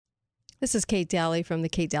This is Kate Dalley from The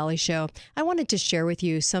Kate Dalley Show. I wanted to share with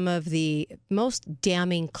you some of the most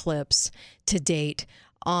damning clips to date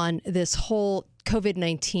on this whole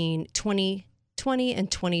COVID-19 2020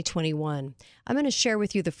 and 2021. I'm going to share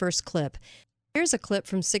with you the first clip. Here's a clip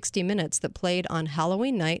from 60 Minutes that played on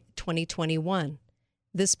Halloween night 2021.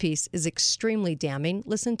 This piece is extremely damning.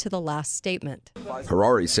 Listen to the last statement.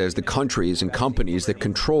 Harari says the countries and companies that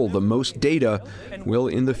control the most data will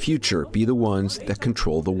in the future be the ones that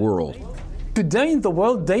control the world. Today in the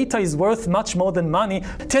world, data is worth much more than money.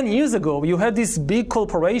 10 years ago, you had these big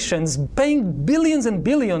corporations paying billions and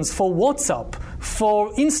billions for WhatsApp,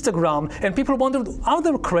 for Instagram, and people wondered, are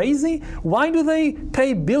they crazy? Why do they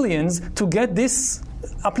pay billions to get this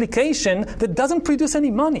application that doesn't produce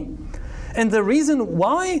any money? And the reason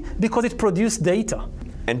why? Because it produced data.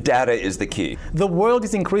 And data is the key. The world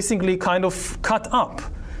is increasingly kind of cut up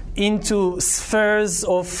into spheres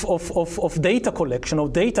of data collection,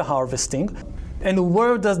 of data harvesting. And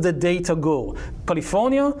where does the data go?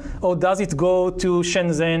 California, or does it go to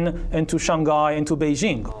Shenzhen and to Shanghai and to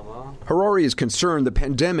Beijing? Harari is concerned the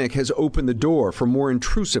pandemic has opened the door for more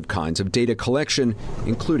intrusive kinds of data collection,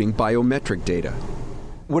 including biometric data.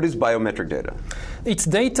 What is biometric data? It's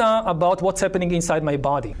data about what's happening inside my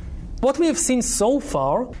body. What we have seen so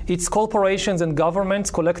far, it's corporations and governments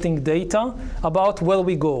collecting data about where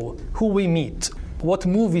we go, who we meet, what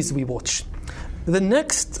movies we watch. The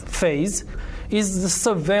next phase is the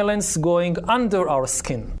surveillance going under our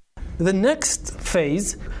skin. The next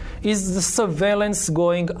phase is the surveillance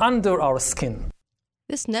going under our skin.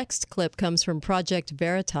 This next clip comes from Project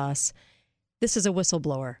Veritas. This is a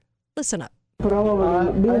whistleblower. Listen up.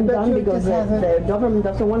 Probably being done because the government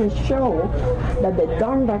doesn't want to show that the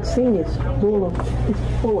darn vaccine is full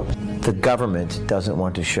of. The government doesn't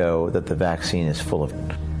want to show that the vaccine is full of.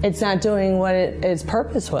 It's not doing what its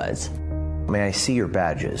purpose was. May I see your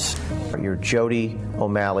badges? You're Jody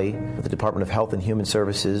O'Malley with the Department of Health and Human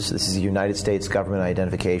Services. This is the United States government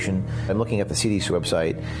identification. I'm looking at the CDC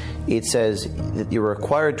website. It says that you're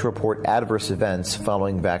required to report adverse events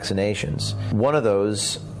following vaccinations. One of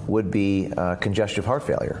those would be congestive heart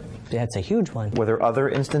failure. That's a huge one. Were there other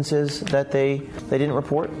instances that they didn't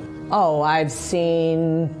report? Oh, I've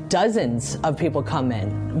seen dozens of people come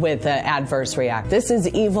in with adverse react. This is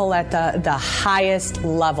evil at the highest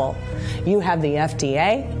level. You have the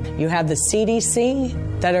FDA, you have the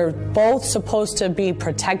CDC that are both supposed to be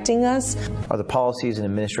protecting us. Are the policies and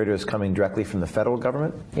administrators coming directly from the federal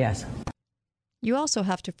government? Yes. You also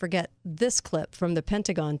have to forget this clip from the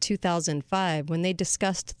Pentagon 2005 when they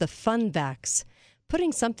discussed the fun vax,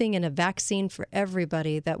 putting something in a vaccine for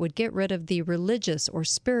everybody that would get rid of the religious or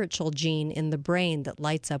spiritual gene in the brain that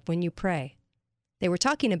lights up when you pray. They were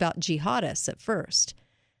talking about jihadists at first.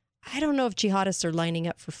 I don't know if jihadists are lining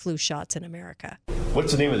up for flu shots in America.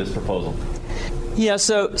 What's the name of this proposal? Yeah,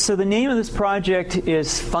 so the name of this project is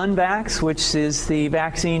FunVax, which is the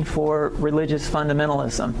vaccine for religious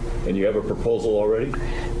fundamentalism. And you have a proposal already?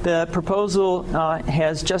 The proposal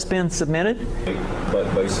has just been submitted.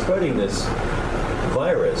 But by spreading this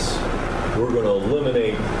virus, we're going to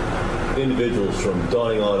eliminate individuals from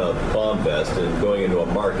donning on a bomb vest and going into a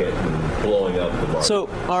market and blowing up the market. So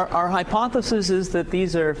our hypothesis is that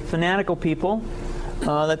these are fanatical people,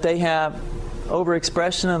 that they have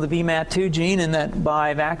overexpression of the VMAT2 gene, and that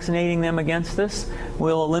by vaccinating them against this,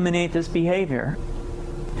 we'll eliminate this behavior,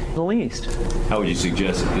 at the least. How would you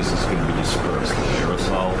suggest that this is going to be dispersed?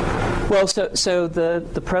 Aerosol? Well, so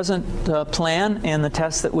the present plan and the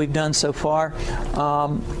tests that we've done so far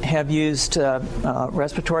have used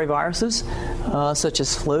respiratory viruses, such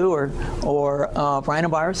as flu or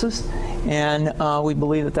rhinoviruses, and we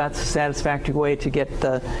believe that that's a satisfactory way to get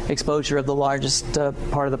the exposure of the largest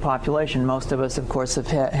part of the population. Most of us, of course,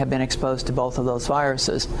 have been exposed to both of those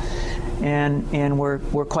viruses, and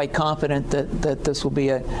we're quite confident that this will be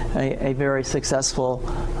a very successful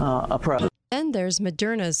approach. And there's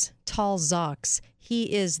Moderna's Tal Zaks.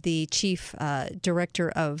 He is the chief director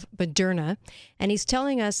of Moderna, and he's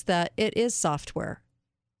telling us that it is software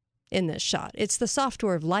in this shot. It's the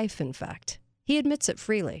software of life, in fact. He admits it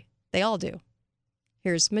freely. They all do.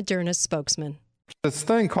 Here's Moderna's spokesman. This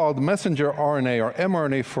thing called messenger RNA, or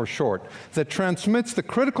mRNA for short, that transmits the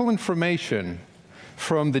critical information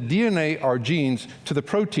from the DNA, our genes, to the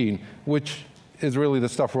protein, which is really the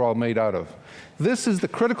stuff we're all made out of. This is the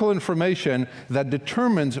critical information that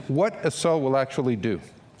determines what a cell will actually do.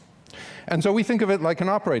 And so we think of it like an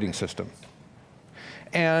operating system.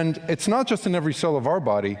 And it's not just in every cell of our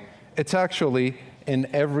body, it's actually in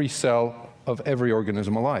every cell of every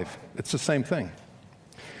organism alive. It's the same thing.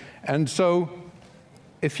 And so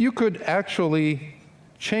if you could actually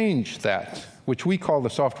change that which we call the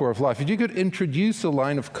software of life, if you could introduce a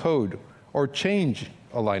line of code or change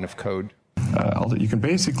a line of code. You can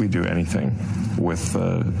basically do anything with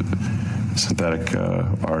synthetic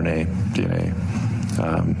RNA, DNA.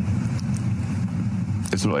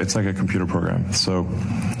 It's like a computer program. So,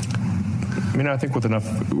 I think with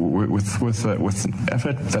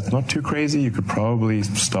effort that's not too crazy, you could probably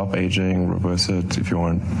stop aging, reverse it if you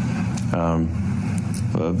want.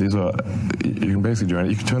 You can basically do it.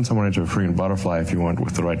 You can turn someone into a freaking butterfly if you want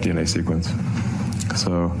with the right DNA sequence.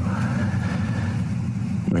 So,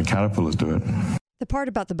 caterpillars do it. The part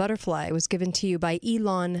about the butterfly was given to you by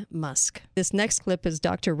Elon Musk. This next clip is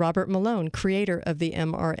Dr. Robert Malone, creator of the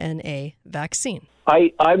mRNA vaccine.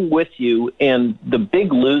 I'm with you, and the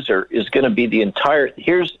big loser is going to be the entire,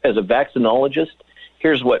 as a vaccinologist,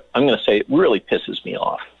 here's what I'm going to say, it really pisses me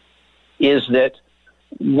off, is that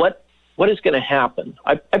what is going to happen?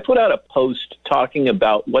 I put out a post talking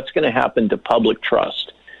about what's going to happen to public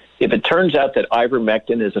trust if it turns out that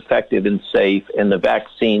ivermectin is effective and safe and the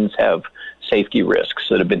vaccines have safety risks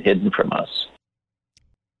that have been hidden from us.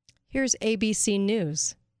 Here's ABC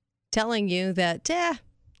News telling you that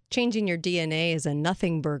changing your DNA is a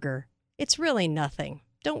nothing burger. It's really nothing.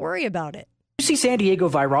 Don't worry about it. UC San Diego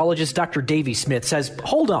virologist Dr. Davey Smith says,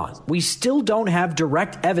 hold on, we still don't have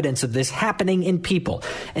direct evidence of this happening in people.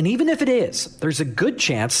 And even if it is, there's a good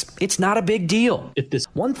chance it's not a big deal.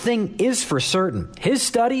 One thing is for certain, his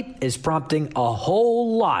study is prompting a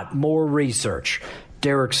whole lot more research.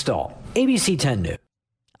 Derek Stahl, ABC 10 News.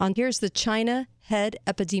 Here's the China head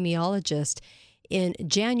epidemiologist in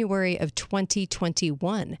January of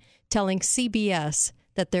 2021 telling CBS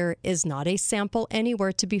that there is not a sample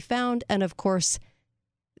anywhere to be found. And of course,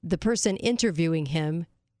 the person interviewing him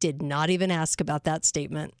did not even ask about that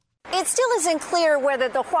statement. It still isn't clear whether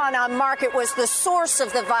the Huanan market was the source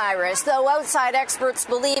of the virus, though outside experts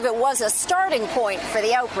believe it was a starting point for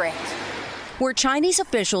the outbreak. Where Chinese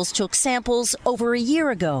officials took samples over a year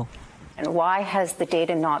ago. And why has the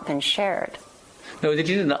data not been shared? No, they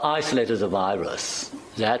didn't isolate the virus.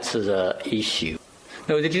 That's the issue.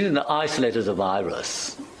 No, they didn't isolate the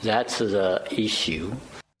virus. That's the issue.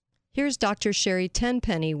 Here's Dr. Sherry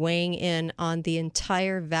Tenpenny weighing in on the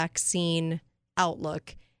entire vaccine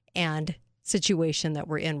outlook and situation that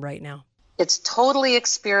we're in right now. It's totally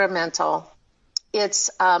experimental.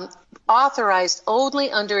 It's authorized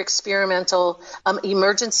only under experimental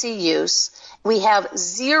emergency use. We have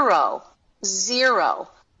zero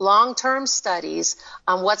long-term studies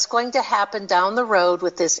on what's going to happen down the road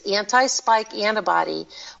with this anti-spike antibody,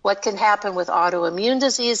 what can happen with autoimmune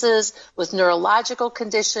diseases, with neurological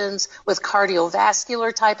conditions, with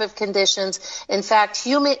cardiovascular type of conditions. In fact,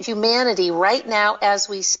 humanity right now as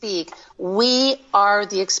we speak, we are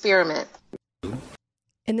the experiment.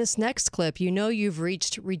 In this next clip, you know you've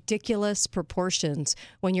reached ridiculous proportions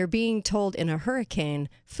when you're being told in a hurricane,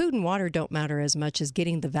 food and water don't matter as much as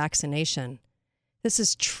getting the vaccination. This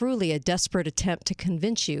is truly a desperate attempt to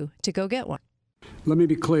convince you to go get one. Let me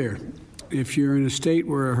be clear. If you're in a state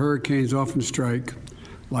where hurricanes often strike,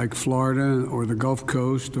 like Florida or the Gulf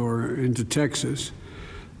Coast or into Texas,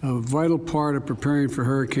 a vital part of preparing for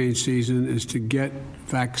hurricane season is to get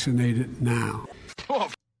vaccinated now.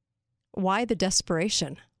 Why the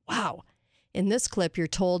desperation? Wow. In this clip, you're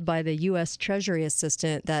told by the U.S. Treasury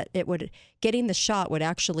assistant that getting the shot would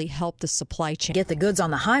actually help the supply chain. Get the goods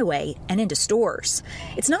on the highway and into stores.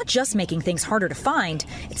 It's not just making things harder to find,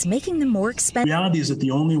 it's making them more expensive. The reality is that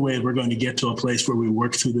the only way we're going to get to a place where we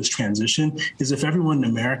work through this transition is if everyone in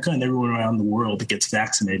America and everyone around the world gets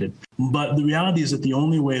vaccinated. But the reality is that the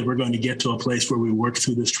only way we're going to get to a place where we work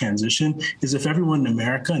through this transition is if everyone in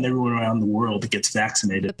America and everyone around the world gets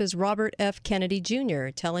vaccinated. This is Robert F. Kennedy Jr.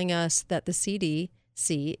 telling us that the CDC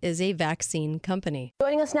is a vaccine company.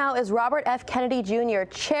 Joining us now is Robert F. Kennedy Jr.,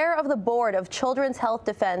 chair of the board of Children's Health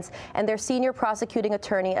Defense and their senior prosecuting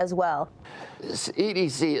attorney as well.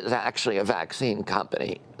 CDC is actually a vaccine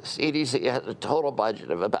company. CDC has a total budget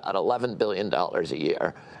of about $11 billion a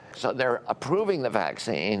year. So they're approving the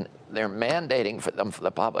vaccine, they're mandating for them for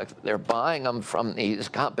the public, they're buying them from these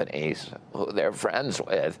companies who they're friends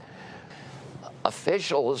with.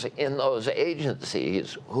 Officials in those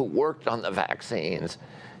agencies who worked on the vaccines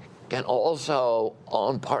can also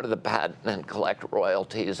own part of the patent and collect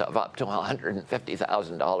royalties of up to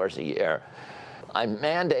 $150,000 a year. I'm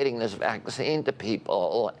mandating this vaccine to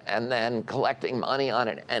people and then collecting money on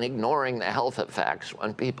it and ignoring the health effects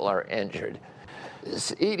when people are injured.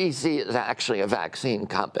 CDC is actually a vaccine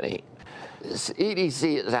company.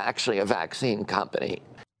 CDC is actually a vaccine company.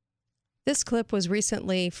 This clip was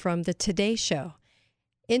recently from the Today Show,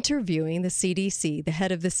 interviewing the CDC, the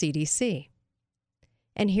head of the CDC.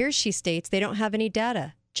 And here she states they don't have any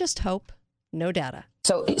data, just hope, no data.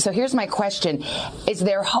 So here's my question. Is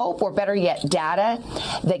there hope, or better yet, data,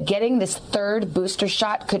 that getting this third booster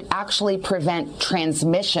shot could actually prevent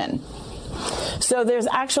transmission? So there's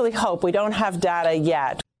actually hope. We don't have data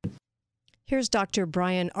yet. Here's Dr.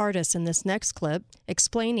 Brian Ardis in this next clip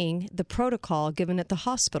explaining the protocol given at the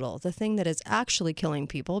hospital, the thing that is actually killing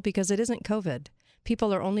people because it isn't COVID.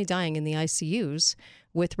 People are only dying in the ICUs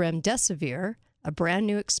with remdesivir, a brand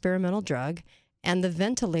new experimental drug, and the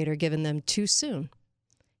ventilator given them too soon.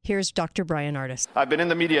 Here's Dr. Brian Ardis. I've been in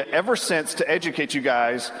the media ever since to educate you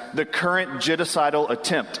guys the current genocidal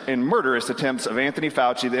attempt and murderous attempts of Anthony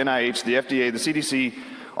Fauci, the NIH, the FDA, the CDC,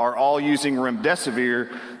 are all using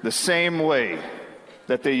remdesivir the same way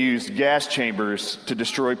that they used gas chambers to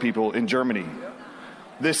destroy people in Germany.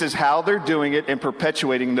 This is how they're doing it and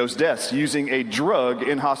perpetuating those deaths, using a drug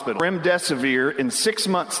in hospital. Remdesivir, in 6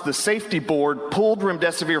 months, the safety board pulled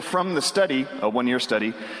remdesivir from the study, a one-year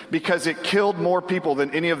study, because it killed more people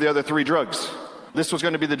than any of the other 3 drugs. This was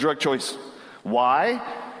going to be the drug choice. Why?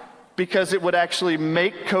 Because it would actually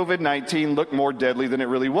make COVID-19 look more deadly than it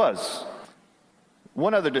really was.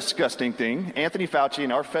 One other disgusting thing, Anthony Fauci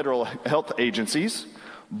and our federal health agencies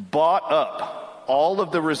bought up all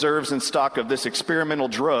of the reserves and stock of this experimental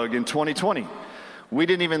drug in 2020. We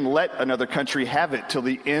didn't even let another country have it till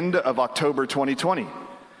the end of October 2020.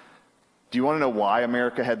 Do you want to know why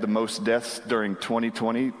America had the most deaths during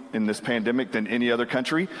 2020 in this pandemic than any other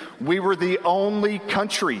country? We were the only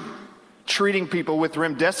country treating people with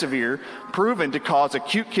remdesivir proven to cause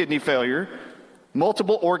acute kidney failure,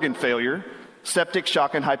 multiple organ failure, septic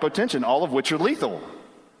shock, and hypotension, all of which are lethal.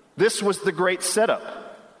 This was the great setup.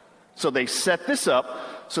 So they set this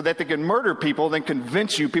up so that they could murder people, then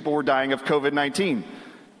convince you people were dying of COVID-19.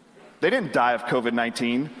 They didn't die of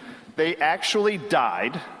COVID-19. They actually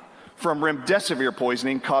died from remdesivir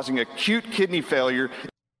poisoning, causing acute kidney failure.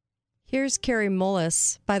 Here's Kerry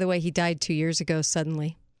Mullis. By the way, he died 2 years ago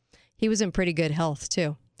suddenly. He was in pretty good health,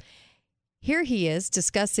 too. Here he is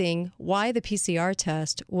discussing why the PCR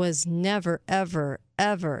test was never, ever,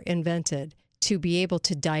 ever invented to be able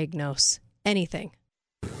to diagnose anything.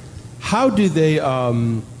 How do they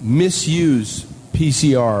misuse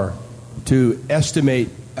PCR to estimate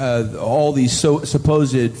all these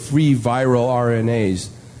supposed free viral RNAs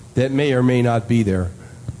that may or may not be there?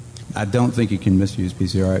 I don't think you can misuse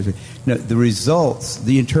PCR. No, the results,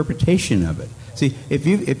 the interpretation of it. See, if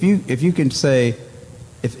you can say,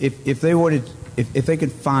 if they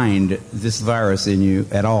could find this virus in you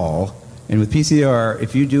at all, and with PCR,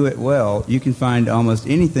 if you do it well, you can find almost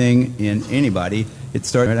anything in anybody.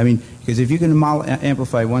 Because if you can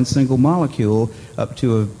amplify one single molecule up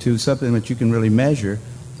to something that you can really measure,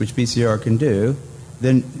 which PCR can do,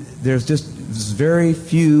 then there's just very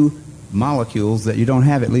few molecules that you don't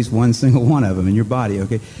have at least one single one of them in your body.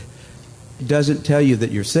 Okay, it doesn't tell you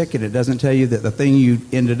that you're sick, and it doesn't tell you that the thing you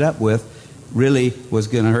ended up with really was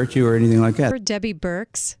going to hurt you or anything like that. For Debbie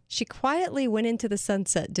Birx, she quietly went into the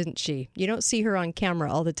sunset, didn't she? You don't see her on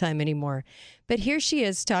camera all the time anymore. But here she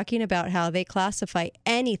is talking about how they classify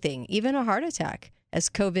anything, even a heart attack, as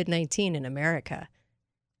COVID-19 in America.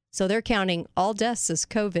 So they're counting all deaths as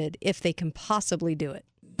COVID if they can possibly do it.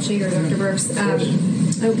 Dr.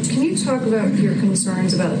 Birx, can you talk about your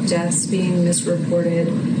concerns about deaths being misreported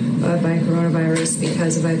by coronavirus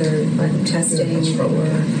because of either testing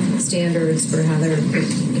or standards for how they're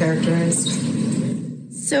characterized?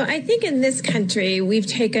 So I think in this country, we've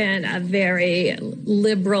taken a very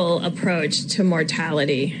liberal approach to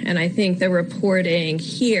mortality. And I think the reporting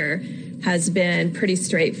here has been pretty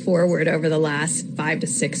straightforward over the last 5 to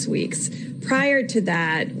 6 weeks. Prior to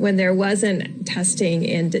that, when there wasn't testing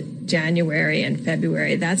in January and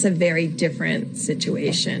February, that's a very different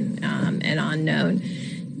situation and unknown.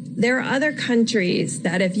 There are other countries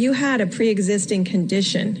that if you had a pre-existing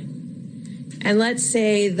condition, and let's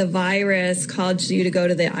say the virus caused you to go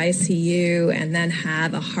to the ICU and then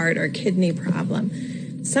have a heart or kidney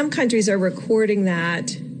problem, some countries are recording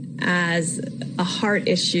that as a heart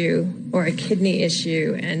issue or a kidney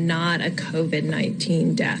issue and not a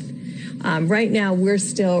COVID-19 death. Right now, we're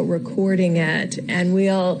still recording it, and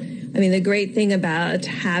the great thing about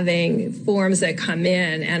having forms that come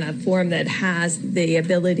in and a form that has the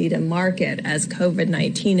ability to mark it as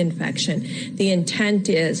COVID-19 infection, the intent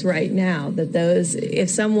is right now that if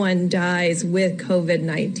someone dies with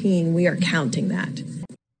COVID-19, we are counting that.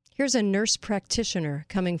 Here's a nurse practitioner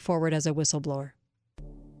coming forward as a whistleblower.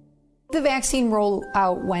 The vaccine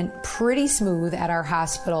rollout went pretty smooth at our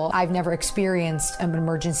hospital. I've never experienced an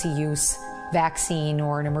emergency use vaccine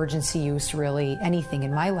or an emergency use, really anything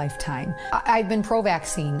in my lifetime. I've been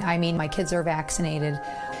pro-vaccine. I mean, my kids are vaccinated.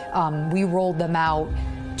 We rolled them out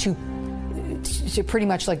to pretty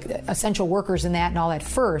much like essential workers and that and all that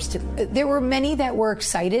first. There were many that were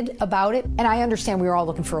excited about it, and I understand we were all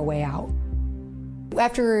looking for a way out.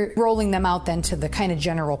 After rolling them out then to the kind of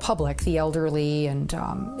general public, the elderly and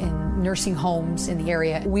in nursing homes in the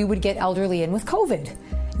area, we would get elderly in with COVID.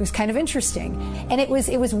 It was kind of interesting. And it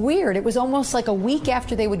was weird. It was almost like a week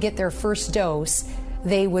after they would get their first dose,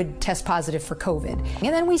 they would test positive for COVID. And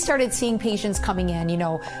then we started seeing patients coming in,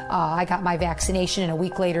 I got my vaccination, and a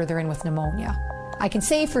week later they're in with pneumonia. I can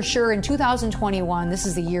say for sure in 2021, this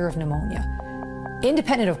is the year of pneumonia.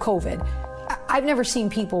 Independent of COVID, I've never seen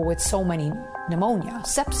people with so many pneumonia,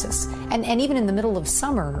 sepsis. And even in the middle of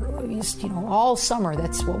summer, all summer,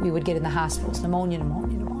 that's what we would get in the hospitals, pneumonia.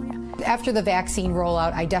 After the vaccine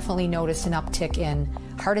rollout, I definitely noticed an uptick in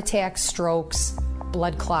heart attacks, strokes,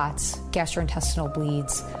 blood clots, gastrointestinal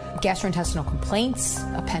bleeds, gastrointestinal complaints,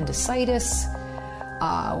 appendicitis.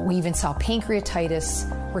 We even saw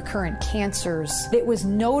pancreatitis, recurrent cancers. It was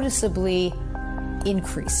noticeably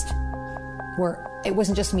increased, where it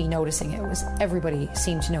wasn't just me noticing it was everybody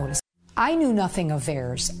seemed to notice. I knew nothing of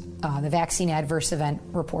VAERS, the Vaccine Adverse Event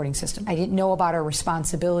Reporting System. I didn't know about our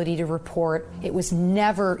responsibility to report. It was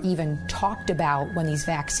never even talked about when these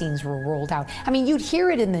vaccines were rolled out. I mean, you'd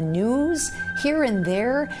hear it in the news here and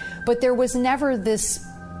there, but there was never this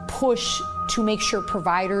push to make sure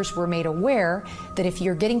providers were made aware that if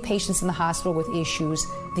you're getting patients in the hospital with issues,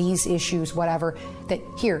 these issues, whatever, that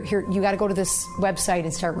here, you got to go to this website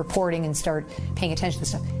and start reporting and start paying attention to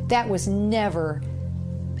stuff. That was never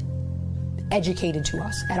educated to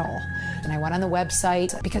us at all. And I went on the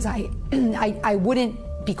website because I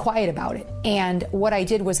wouldn't be quiet about it. And what I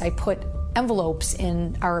did was I put envelopes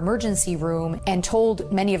in our emergency room and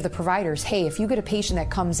told many of the providers, hey, if you get a patient that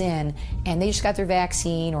comes in and they just got their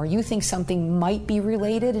vaccine, or you think something might be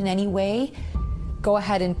related in any way, go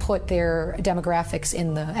ahead and put their demographics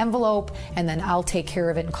in the envelope, and then I'll take care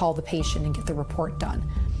of it and call the patient and get the report done.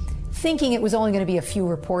 Thinking it was only going to be a few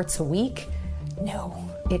reports a week, no.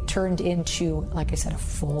 It turned into, like I said, a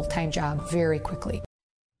full-time job very quickly.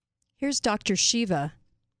 Here's Dr. Shiva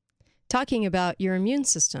talking about your immune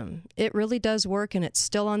system. It really does work, and it's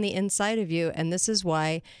still on the inside of you, and this is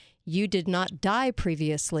why you did not die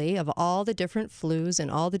previously of all the different flus and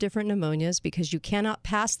all the different pneumonias, because you cannot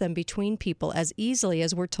pass them between people as easily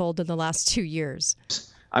as we're told in the last 2 years.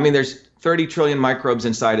 I mean, there's 30 trillion microbes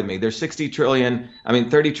inside of me. There's 30 trillion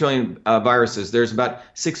viruses. There's about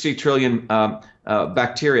 60 trillion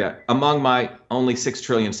bacteria among my only 6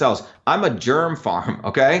 trillion cells. I'm a germ farm,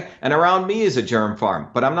 okay? And around me is a germ farm.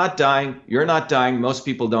 But I'm not dying. You're not dying. Most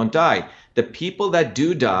people don't die. The people that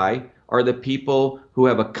do die are the people who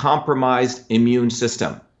have a compromised immune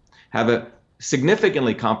system, have a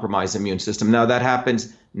significantly compromised immune system. Now, that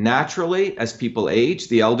happens naturally as people age,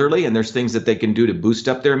 the elderly, and there's things that they can do to boost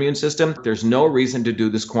up their immune system. There's no reason to do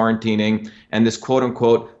this quarantining and this quote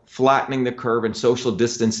unquote flattening the curve and social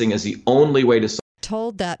distancing as the only way to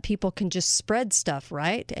told that people can just spread stuff,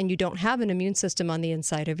 right? And you don't have an immune system on the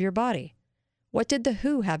inside of your body. What did the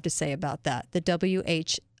WHO have to say about that? The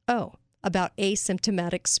WHO, about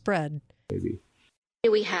asymptomatic spread. Maybe.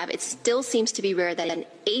 We have, it still seems to be rare that an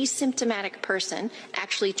asymptomatic person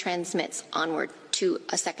actually transmits onward to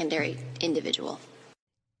a secondary individual.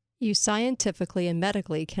 You scientifically and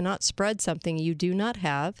medically cannot spread something you do not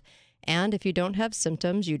have. And if you don't have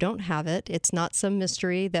symptoms, you don't have it. It's not some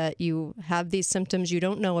mystery that you have these symptoms you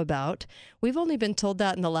don't know about. We've only been told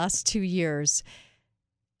that in the last 2 years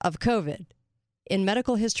of COVID. In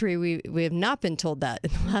medical history, we have not been told that in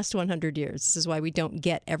the last 100 years. This is why we don't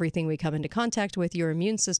get everything we come into contact with. Your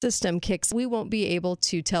immune system kicks. We won't be able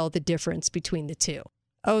to tell the difference between the two.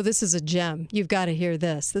 Oh, this is a gem. You've got to hear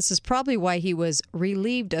this. This is probably why he was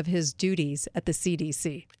relieved of his duties at the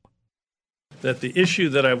CDC. That the issue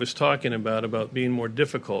that I was talking about being more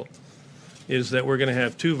difficult, is that we're going to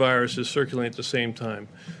have two viruses circulating at the same time.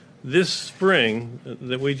 This spring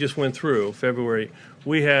that we just went through, February,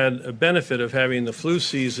 we had a benefit of having the flu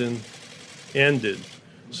season ended.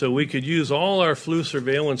 So we could use all our flu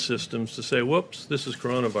surveillance systems to say, whoops, this is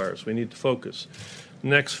coronavirus. We need to focus.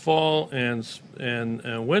 Next fall and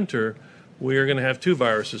winter, we are going to have two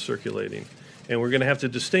viruses circulating. And we're going to have to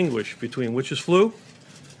distinguish between which is flu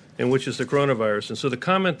and which is the coronavirus. And so the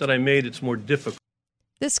comment that I made, it's more difficult.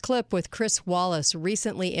 This clip with Chris Wallace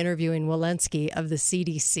recently interviewing Walensky of the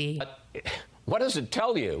CDC. What does it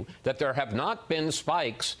tell you that there have not been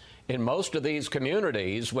spikes in most of these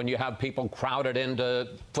communities when you have people crowded into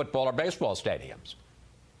football or baseball stadiums?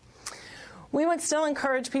 We would still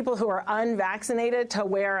encourage people who are unvaccinated to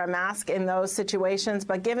wear a mask in those situations,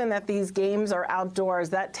 but given that these games are outdoors,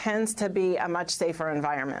 that tends to be a much safer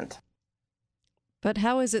environment. But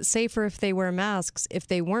how is it safer if they wear masks if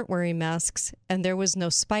they weren't wearing masks and there was no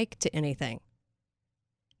spike to anything?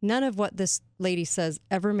 None of what this lady says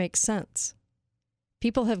ever makes sense.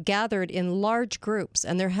 People have gathered in large groups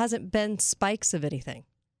and there hasn't been spikes of anything.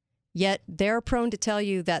 Yet they're prone to tell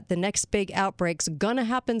you that the next big outbreak's gonna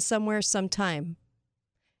happen somewhere sometime.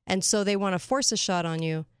 And so they want to force a shot on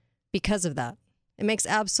you because of that. It makes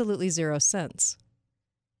absolutely zero sense.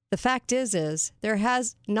 The fact is there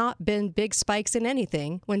has not been big spikes in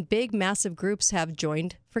anything when big, massive groups have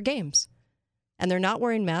joined for games. And they're not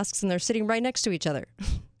wearing masks and they're sitting right next to each other.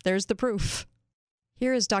 There's the proof.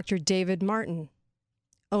 Here is Dr. David Martin,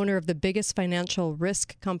 owner of the biggest financial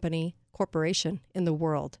risk corporation in the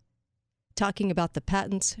world, talking about the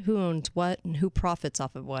patents, who owns what, and who profits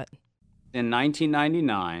off of what. In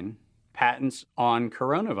 1999, patents on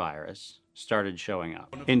coronavirus started showing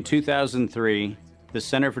up. In 2003, the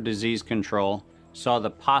Center for Disease Control saw the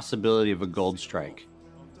possibility of a gold strike,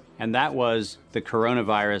 and that was the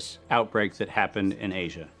coronavirus outbreak that happened in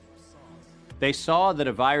Asia. They saw that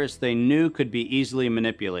a virus they knew could be easily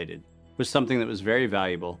manipulated was something that was very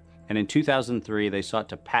valuable, and in 2003, they sought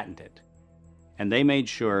to patent it. And they made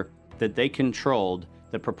sure that they controlled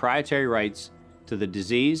the proprietary rights to the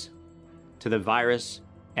disease, to the virus,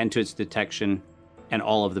 and to its detection, and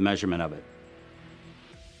all of the measurement of it.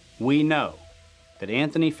 We know that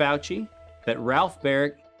Anthony Fauci, that Ralph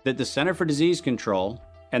Baric, that the Center for Disease Control,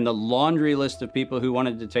 and the laundry list of people who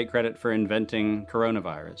wanted to take credit for inventing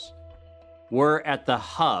coronavirus were at the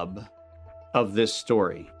hub of this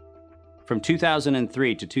story. From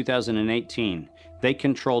 2003 to 2018, they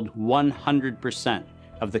controlled 100%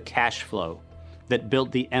 of the cash flow that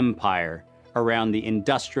built the empire around the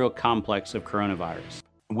industrial complex of coronavirus.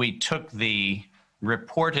 We took the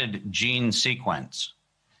reported gene sequence,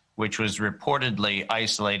 which was reportedly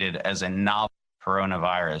isolated as a novel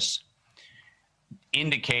coronavirus,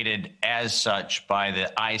 indicated as such by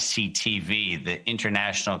the ICTV, the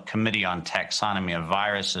International Committee on Taxonomy of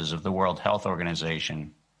Viruses of the World Health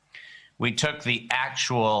Organization. We took the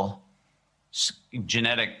actual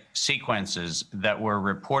genetic sequences that were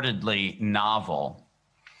reportedly novel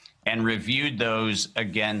and reviewed those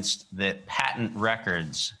against the patent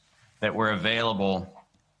records that were available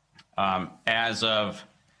as of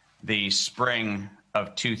the spring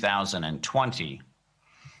of 2020.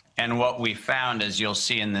 And what we found, as you'll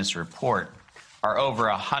see in this report, are over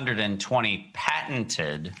 120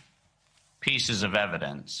 patented pieces of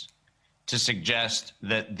evidence to suggest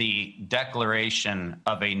that the declaration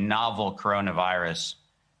of a novel coronavirus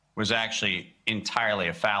was actually entirely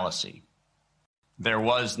a fallacy. There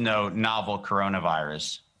was no novel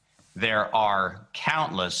coronavirus. There are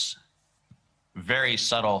countless very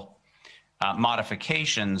subtle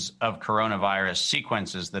modifications of coronavirus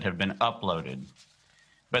sequences that have been uploaded.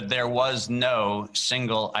 But there was no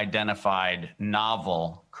single identified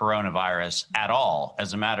novel coronavirus at all.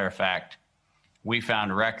 As a matter of fact, we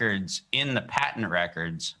found records in the patent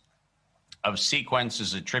records of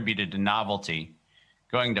sequences attributed to novelty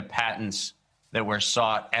going to patents that were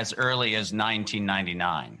sought as early as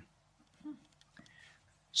 1999.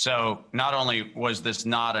 So not only was this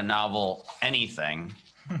not a novel anything,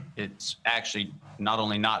 it's actually not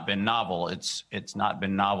only not been novel, it's not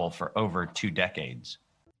been novel for over 2 decades.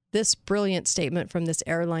 This brilliant statement from this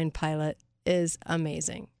airline pilot is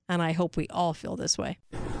amazing, and I hope we all feel this way.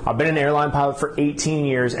 I've been an airline pilot for 18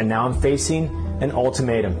 years, and now I'm facing an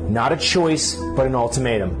ultimatum. Not a choice, but an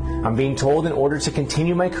ultimatum. I'm being told in order to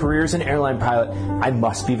continue my career as an airline pilot, I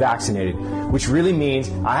must be vaccinated, which really means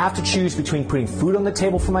I have to choose between putting food on the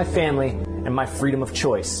table for my family and my freedom of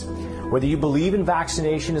choice. Whether you believe in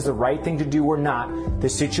vaccination is the right thing to do or not, the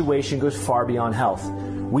situation goes far beyond health.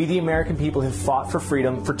 We, the American people, have fought for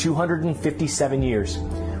freedom for 257 years.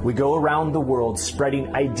 We go around the world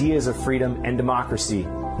spreading ideas of freedom and democracy.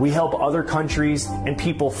 We help other countries and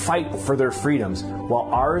people fight for their freedoms, while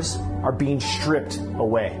ours are being stripped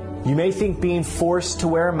away. You may think being forced to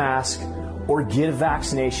wear a mask or get a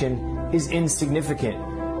vaccination is insignificant,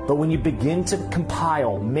 but when you begin to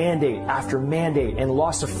compile mandate after mandate and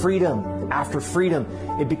loss of freedom after freedom,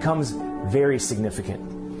 it becomes very significant.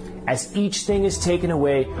 As each thing is taken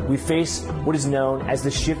away, we face what is known as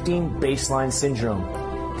the shifting baseline syndrome.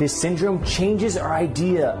 This syndrome changes our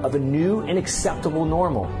idea of a new and acceptable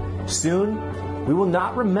normal. Soon, we will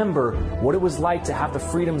not remember what it was like to have the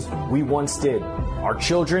freedoms we once did. Our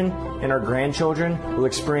children and our grandchildren will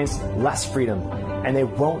experience less freedom, and they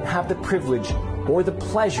won't have the privilege or the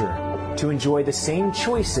pleasure to enjoy the same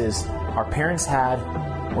choices our parents had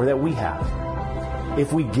or that we have.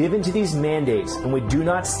 If we give into these mandates and we do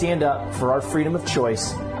not stand up for our freedom of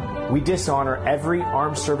choice, we dishonor every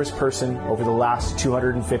armed service person over the last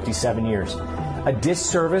 257 years. A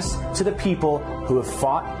disservice to the people who have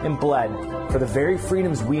fought and bled for the very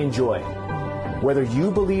freedoms we enjoy. Whether you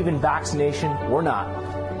believe in vaccination or not,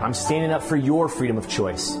 I'm standing up for your freedom of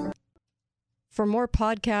choice. For more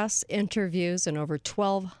podcasts, interviews, and over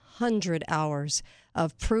 1,200 hours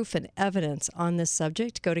of proof and evidence on this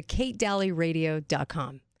subject, go to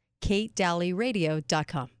KateDalleyRadio.com.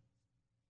 KateDalleyRadio.com.